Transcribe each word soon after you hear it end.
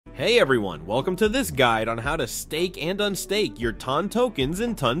Hey everyone, welcome to this guide on how to stake and unstake your TON tokens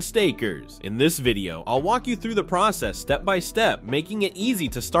in TonStakers. In this video, I'll walk you through the process step by step, making it easy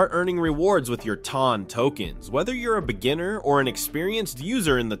to start earning rewards with your TON tokens, whether you're a beginner or an experienced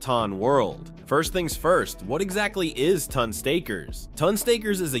user in the TON world. First things first, what exactly is TonStakers?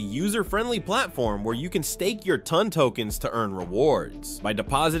 TonStakers is a user-friendly platform where you can stake your TON tokens to earn rewards. By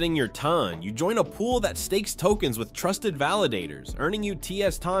depositing your TON, you join a pool that stakes tokens with trusted validators, earning you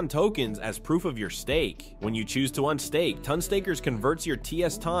TS TON tokens as proof of your stake. When you choose to unstake, TonStakers converts your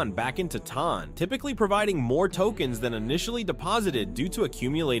TS TON back into TON, typically providing more tokens than initially deposited due to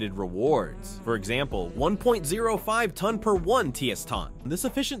accumulated rewards. For example, 1.05 TON per 1 TS TON. This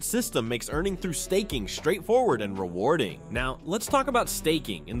efficient system makes earning through staking straightforward and rewarding. Now, let's talk about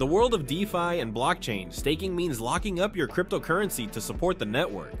staking. In the world of DeFi and blockchain, staking means locking up your cryptocurrency to support the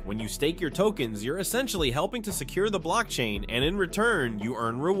network. When you stake your tokens, you're essentially helping to secure the blockchain, and in return, you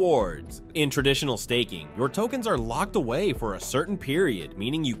earn rewards. In traditional staking, your tokens are locked away for a certain period,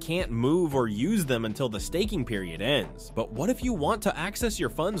 meaning you can't move or use them until the staking period ends. But what if you want to access your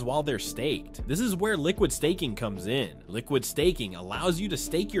funds while they're staked? This is where liquid staking comes in. Liquid staking allows you to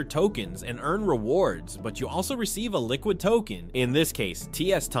stake your tokens and earn rewards, but you also receive a liquid token, in this case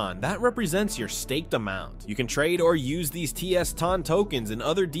TS TON, that represents your staked amount. You can trade or use these TS TON tokens in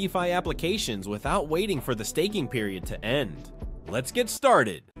other DeFi applications without waiting for the staking period to end. Let's get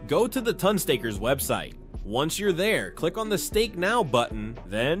started. Go to the TonStakers website. Once you're there, click on the Stake Now button,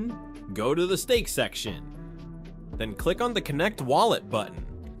 then go to the Stake section. Then click on the Connect Wallet button.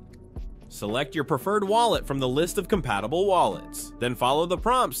 Select your preferred wallet from the list of compatible wallets. Then follow the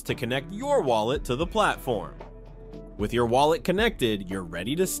prompts to connect your wallet to the platform. With your wallet connected, you're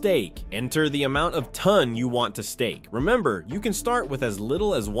ready to stake. Enter the amount of TON you want to stake. Remember, you can start with as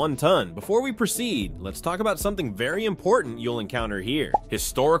little as 1 TON. Before we proceed, let's talk about something very important you'll encounter here: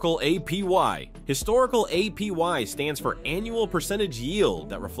 historical APY. Historical APY stands for annual percentage yield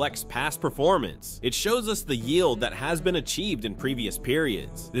that reflects past performance. It shows us the yield that has been achieved in previous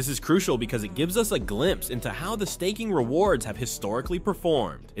periods. This is crucial because it gives us a glimpse into how the staking rewards have historically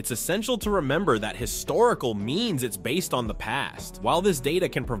performed. It's essential to remember that historical means it's based on the past. While this data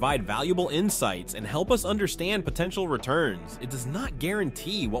can provide valuable insights and help us understand potential returns, it does not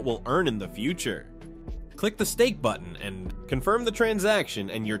guarantee what we'll earn in the future. Click the stake button and confirm the transaction,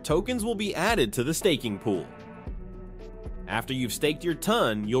 and your tokens will be added to the staking pool. After you've staked your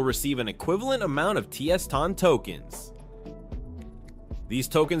TON, you'll receive an equivalent amount of TS TON tokens. These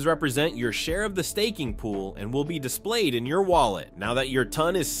tokens represent your share of the staking pool and will be displayed in your wallet. Now that your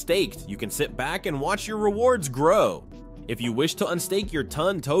TON is staked, you can sit back and watch your rewards grow. If you wish to unstake your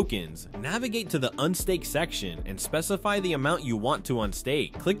TON tokens, navigate to the Unstake section and specify the amount you want to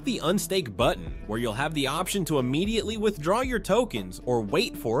unstake. Click the Unstake button, where you'll have the option to immediately withdraw your tokens or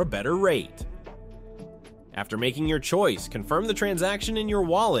wait for a better rate. After making your choice, confirm the transaction in your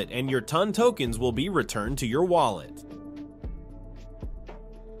wallet and your TON tokens will be returned to your wallet.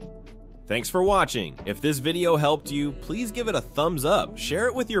 Thanks for watching. If this video helped you, please give it a thumbs up, share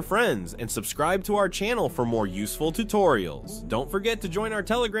it with your friends, and subscribe to our channel for more useful tutorials. Don't forget to join our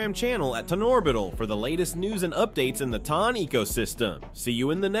Telegram channel at TonOrbital for the latest news and updates in the TON ecosystem. See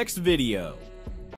you in the next video.